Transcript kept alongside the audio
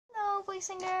boys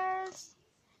and girls.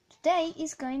 Today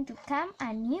is going to come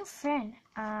a new friend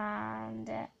and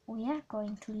we are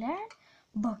going to learn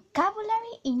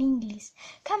vocabulary in English.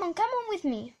 Come on with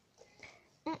me.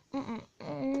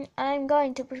 I'm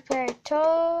going to prepare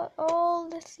all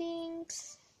the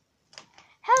things.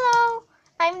 Hello,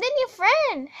 I'm the new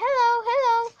friend.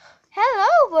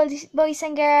 Hello, boys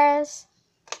and girls.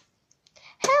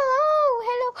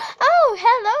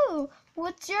 Hello.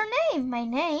 What's your name? My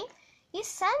name is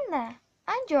Sandra.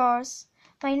 And yours?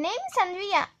 My name is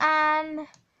Andrea. And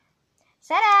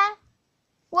Sara.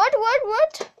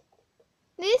 What?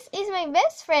 This is my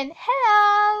best friend.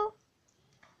 Hello.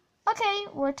 Okay,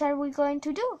 what are we going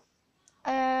to do?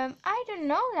 I don't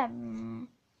know.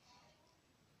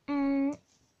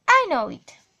 I know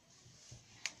it.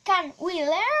 Can we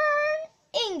learn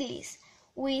English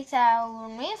with our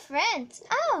new friends?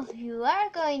 Oh, you are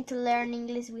going to learn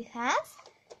English with us?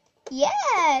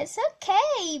 Yes,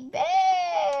 okay,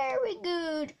 very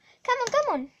good.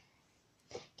 Come on.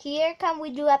 Here, can we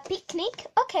do a picnic?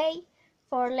 Okay,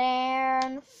 for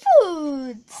learn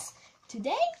foods.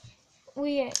 Today,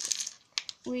 we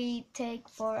take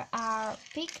for our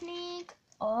picnic.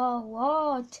 Oh,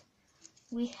 what?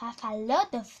 We have a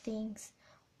lot of things.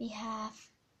 We have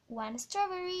 1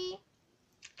 strawberry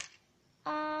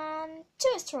and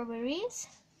 2 strawberries.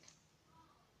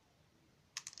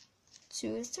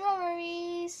 2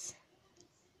 strawberries.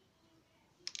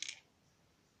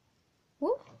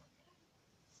 Ooh.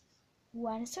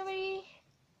 1 strawberry,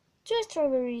 2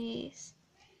 strawberries.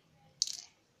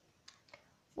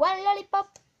 1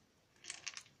 lollipop,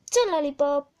 2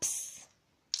 lollipops.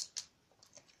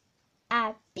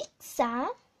 A pizza,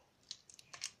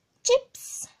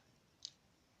 chips.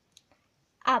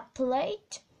 A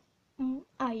plate,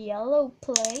 a yellow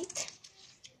plate.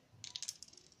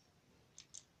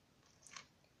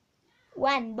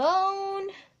 1 bone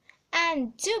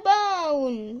and 2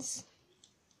 bones.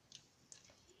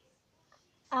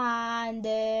 And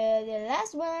the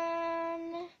last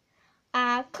one,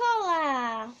 a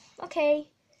cola. Okay,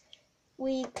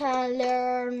 we can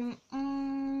learn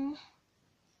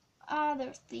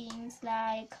other things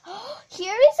like,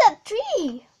 here is a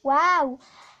tree. Wow,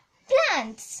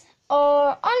 plants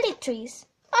or only trees?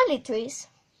 Only trees.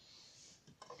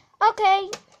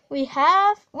 Okay, we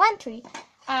have 1 tree.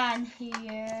 And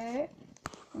here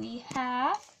we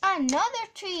have another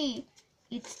tree.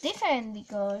 It's different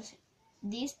because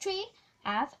this tree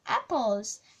have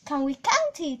apples. Can we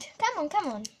count it? Come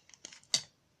on.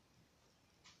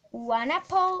 1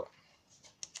 apple,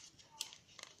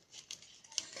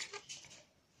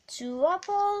 2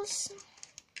 apples,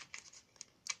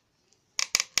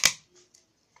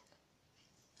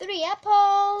 3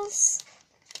 apples,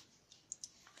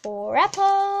 4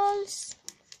 apples,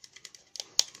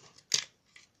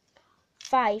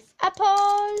 5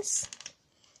 apples,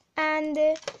 and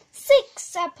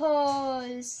 6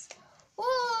 apples.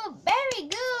 Oh, very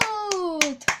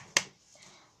good.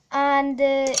 And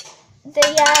they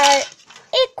are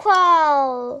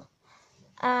equal.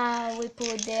 We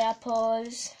put the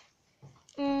apples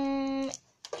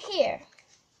here.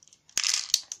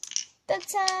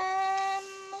 Ta-da!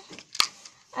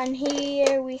 And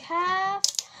here we have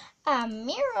a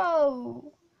mirror.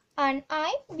 And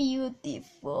I'm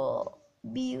beautiful.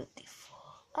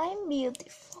 I'm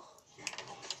beautiful.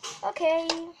 Okay.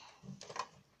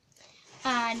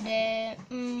 And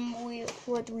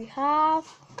what we have?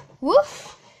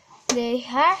 Woof! They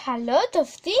have a lot of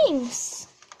things.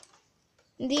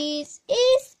 This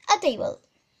is a table.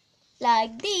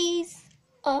 Like this.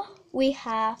 Oh, we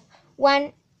have 1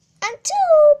 and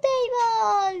 2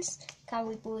 tables. Can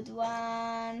we put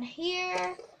 1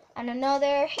 here and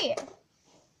another here?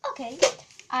 Okay,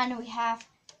 and we have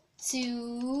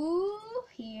 2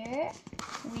 here.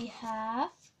 We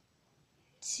have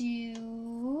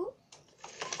 2,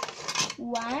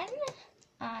 1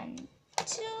 and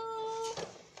 2.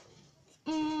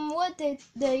 What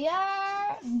they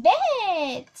are?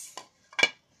 Beds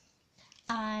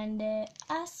and a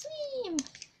swim.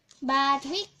 But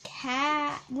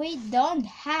we don't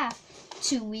have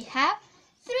 2. We have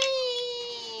 3.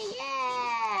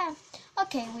 Yeah.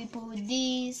 Okay, we put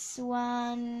this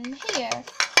one here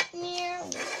near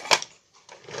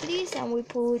this, and we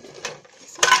put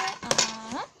this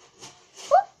here.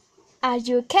 Are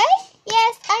you okay?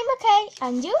 Yes, I'm okay.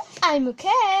 And you? I'm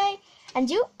okay. And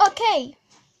you? Okay.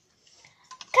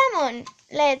 Come on,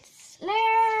 let's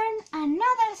learn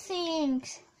another thing.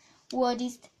 What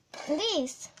is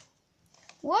this?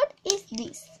 What is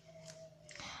this?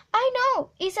 I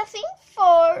know, it's a thing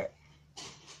for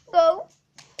go.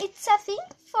 It's a thing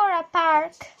for a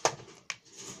park.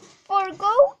 For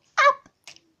go up,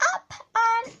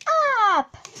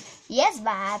 Yes,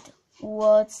 but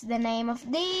what's the name of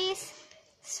this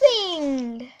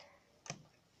swing?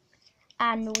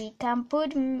 And we can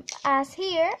put us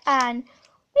here and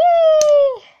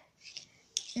whee!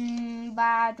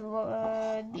 But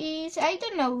this, I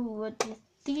don't know what is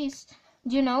this.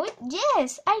 Do you know it?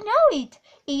 Yes, I know it.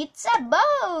 It's a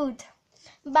boat.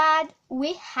 But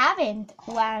we haven't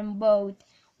one boat.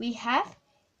 We have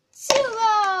two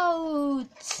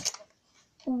boats.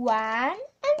 1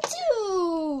 and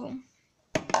 2.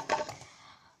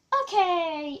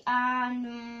 Okay,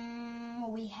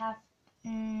 and we have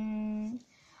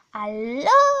a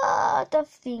lot of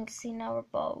things in our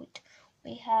boat.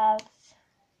 We have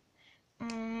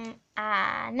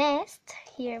a nest.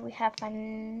 Here we have a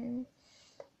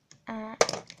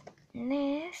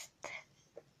nest.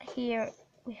 Here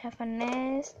we have a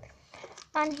nest.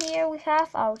 And here we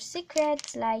have our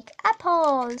secrets like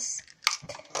apples.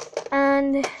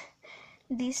 And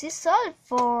this is all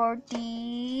for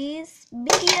this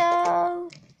video.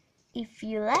 If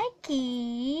you like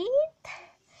it,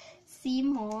 see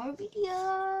more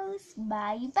videos.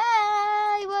 Bye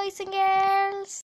bye, boys and girls.